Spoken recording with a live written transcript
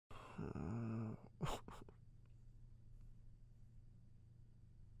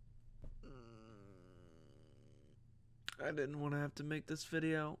I didn't want to have to make this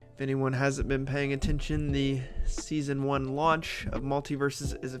video. If anyone hasn't been paying attention, the Season 1 launch of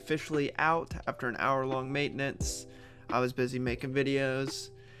Multiversus is officially out after an hour-long maintenance. I was busy making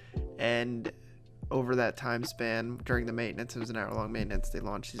videos, and over that time span, during the maintenance, it was an hour-long maintenance, they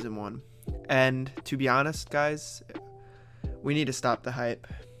launched Season 1. And to be honest, guys, we need to stop the hype.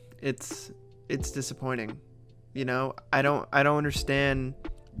 It's disappointing. You know, I don't understand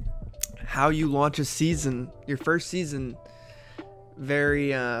how you launch a season, your first season,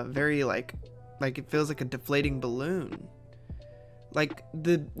 very like it feels like a deflating balloon. Like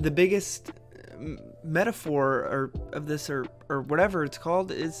the biggest metaphor of this or whatever it's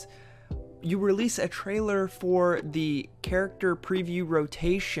called is you release a trailer for the character preview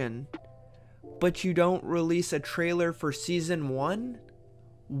rotation, but you don't release a trailer for Season 1?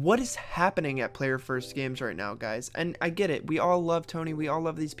 What is happening at Player First Games right now, guys? And I get it. We all love Tony. We all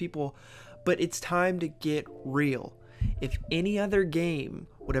love these people. But it's time to get real. If any other game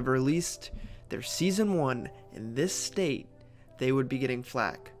would have released their Season 1 in this state, they would be getting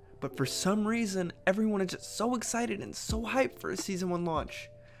flack. But for some reason, everyone is just so excited and so hyped for a Season 1 launch.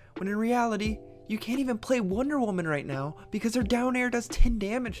 When in reality, you can't even play Wonder Woman right now because her down air does 10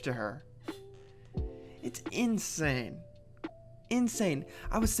 damage to her. It's insane. Insane.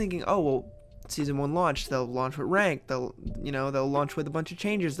 I was thinking, oh well, Season 1 launch, they'll launch with rank, they'll launch with a bunch of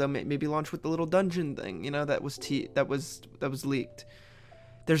changes, they'll maybe launch with the little dungeon thing, that was leaked.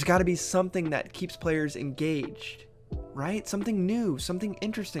 There's got to be something that keeps players engaged, right? Something new, something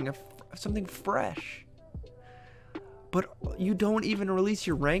interesting, something fresh. But you don't even release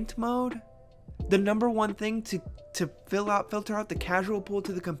your ranked mode? The number one thing to filter out the casual pool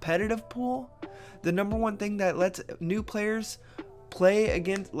to the competitive pool? The number one thing that lets new players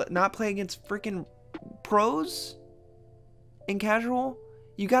not play against freaking pros in casual?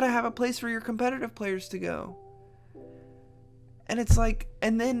 You gotta have a place for your competitive players to go. And it's like,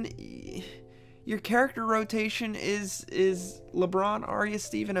 and then your character rotation is LeBron, Arya,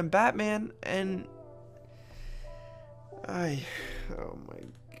 Steven, and Batman, and oh my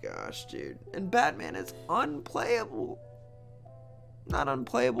gosh, dude. And Batman is unplayable. Not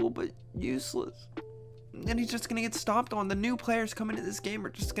unplayable, but useless. And he's just gonna get stomped on. The new players coming into this game are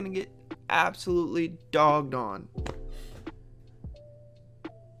just gonna get absolutely dogged on.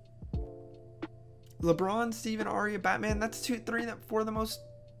 LeBron, Steven, Arya, Batman, that's 4 of the most,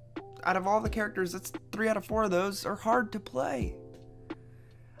 out of all the characters, that's 3 out of 4 of those are hard to play.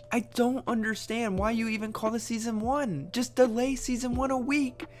 I don't understand why you even call this Season 1. Just delay Season 1 a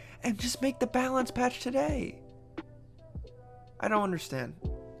week and just make the balance patch today. I don't understand.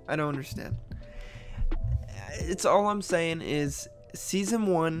 It's all I'm saying is Season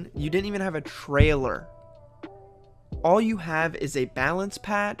 1, you didn't even have a trailer. All you have is a balance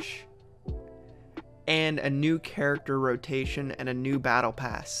patch and a new character rotation and a new battle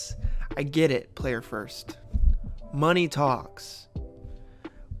pass. I get it, Player First. Money talks.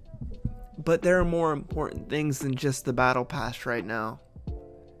 But there are more important things than just the battle pass right now.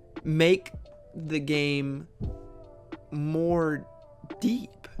 Make the game more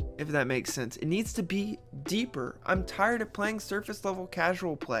deep, if that makes sense. It needs to be deeper. I'm tired of playing surface level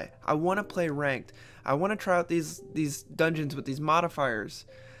casual play. I want to play ranked. I want to try out these dungeons with these modifiers.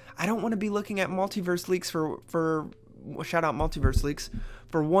 I don't want to be looking at multiverse leaks for shout out multiverse leaks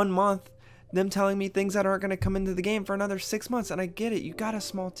for 1 month, them telling me things that aren't going to come into the game for another 6 months. And I get it, you got a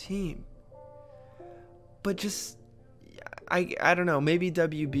small team, but just I don't know, maybe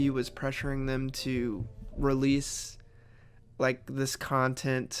WB was pressuring them to release like this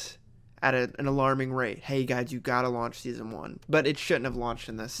content at an alarming rate. Hey guys, you gotta launch Season 1, but it shouldn't have launched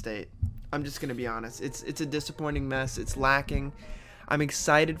in this state. I'm just gonna be honest. It's a disappointing mess. It's lacking. I'm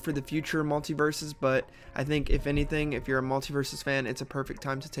excited for the future of Multiverses, but I think if anything, if you're a Multiverses fan, it's a perfect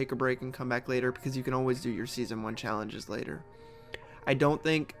time to take a break and come back later, because you can always do your Season 1 challenges later. I don't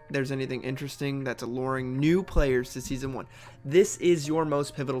think there's anything interesting that's alluring new players to Season 1. This is your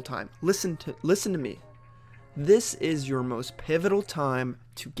most pivotal time. Listen to me. This is your most pivotal time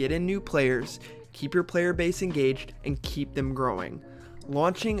to get in new players, keep your player base engaged, and keep them growing.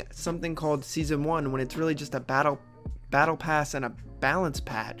 Launching something called Season 1 when it's really just a battle pass and a balance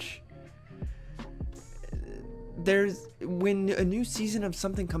patch. When a new season of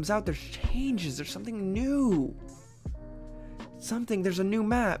something comes out, there's changes, there's something new. There's a new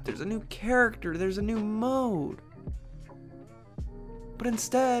map, there's a new character, there's a new mode. But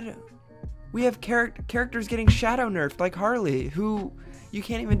instead, we have characters getting shadow nerfed, like Harley, who you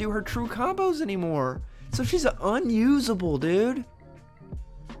can't even do her true combos anymore. So she's unusable, dude.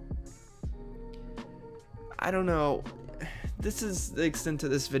 I don't know. This is the extent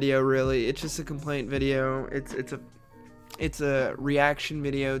of this video, really. It's just a complaint video. It's It's a reaction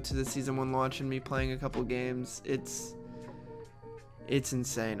video to the season 1 launch and me playing a couple games. It's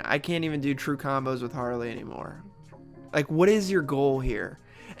insane. I can't even do true combos with Harley anymore. Like, what is your goal here?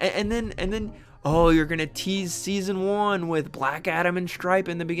 And then oh, you're gonna tease season 1 with Black Adam and Stripe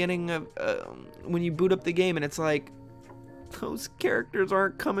in the beginning of when you boot up the game, and it's like, those characters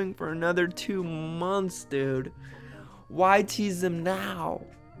aren't coming for another 2 months, dude. Why tease them now?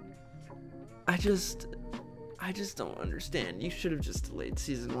 I just don't understand. You should have just delayed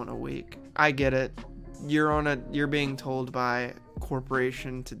season 1 a week. I get it. You're being told by a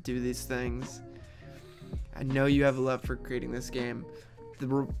corporation to do these things. I know you have a love for creating this game.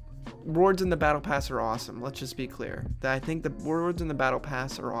 The rewards in the battle pass are awesome. Let's just be clear. I think the rewards in the battle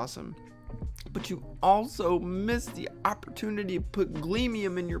pass are awesome. But you also missed the opportunity to put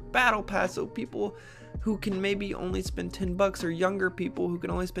Gleamium in your battle pass, so people who can maybe only spend $10, or younger people who can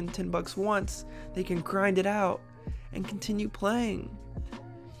only spend $10 once, they can grind it out and continue playing.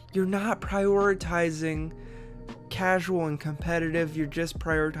 You're not prioritizing casual and competitive. You're just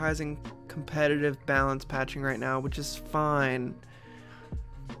prioritizing competitive balance patching right now, which is fine.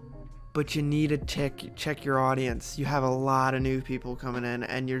 But you need to check your audience. You have a lot of new people coming in,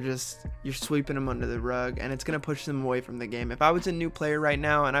 and you're sweeping them under the rug, and it's gonna push them away from the game. If I was a new player right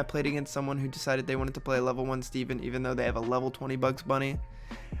now and I played against someone who decided they wanted to play level 1 Steven, even though they have a level 20 Bugs Bunny,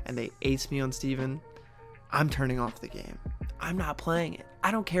 and they ace me on Steven, I'm turning off the game. I'm not playing it.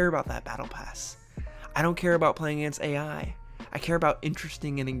 I don't care about that battle pass. I don't care about playing against AI. I care about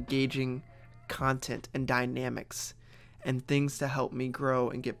interesting and engaging content and dynamics and things to help me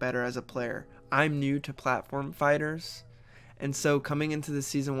grow and get better as a player. I'm new to platform fighters, and so coming into the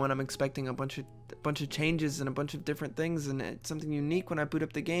season 1, I'm expecting a bunch of changes and a bunch of different things, and it's something unique when I boot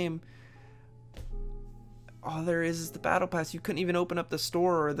up the game. All there is the battle pass. You couldn't even open up the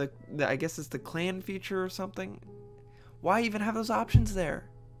store, or the I guess it's the clan feature or something. Why even have those options there?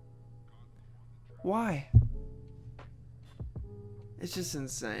 Why? It's just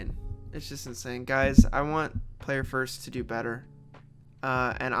insane. It's just insane. Guys, I want Player First to do better.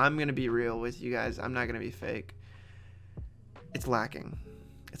 And I'm going to be real with you guys. I'm not going to be fake. It's lacking.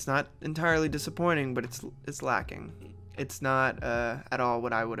 It's not entirely disappointing, but it's lacking. It's not at all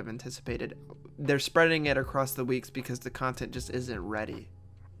what I would have anticipated. They're spreading it across the weeks because the content just isn't ready.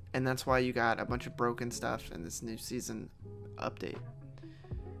 And that's why you got a bunch of broken stuff in this new season update.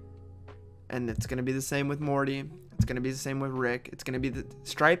 And it's going to be the same with Morty. It's going to be the same with Rick. It's going to be the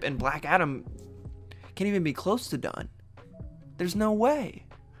Stripe and Black Adam can't even be close to done. There's no way.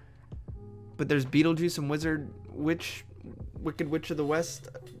 But there's Beetlejuice and Wicked Witch of the West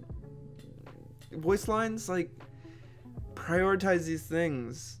voice lines. Like, prioritize these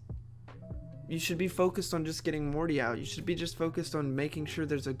things. You should be focused on just getting Morty out. You should be just focused on making sure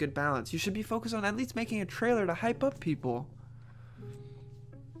there's a good balance. You should be focused on at least making a trailer to hype up people.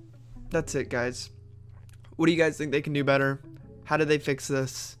 That's it, guys. What do you guys think they can do better? How do they fix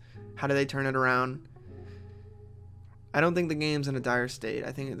this? How do they turn it around? I don't think the game's in a dire state.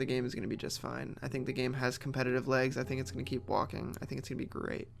 I think the game is going to be just fine. I think the game has competitive legs. I think it's going to keep walking. I think it's going to be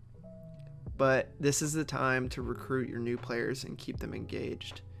great. But this is the time to recruit your new players and keep them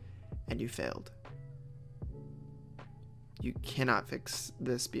engaged. And you failed. You cannot fix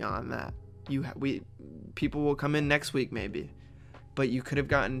this beyond that. People will come in next week maybe. But you could have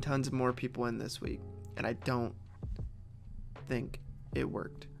gotten tons of more people in this week. And I don't think it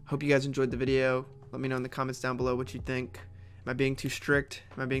worked. Hope you guys enjoyed the video. Let me know in the comments down below what you think. Am I being too strict?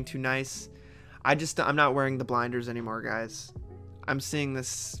 Am I being too nice? I'm not wearing the blinders anymore, guys. I'm seeing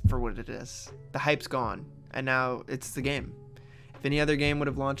this for what it is. The hype's gone, and now it's the game. If any other game would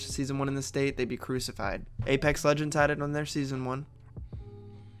have launched season 1 in the state, they'd be crucified. Apex Legends had it on their season 1.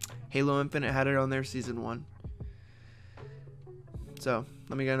 Halo Infinite had it on their season 1. So,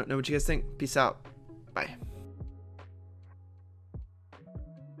 let me know what you guys think. Peace out. Bye.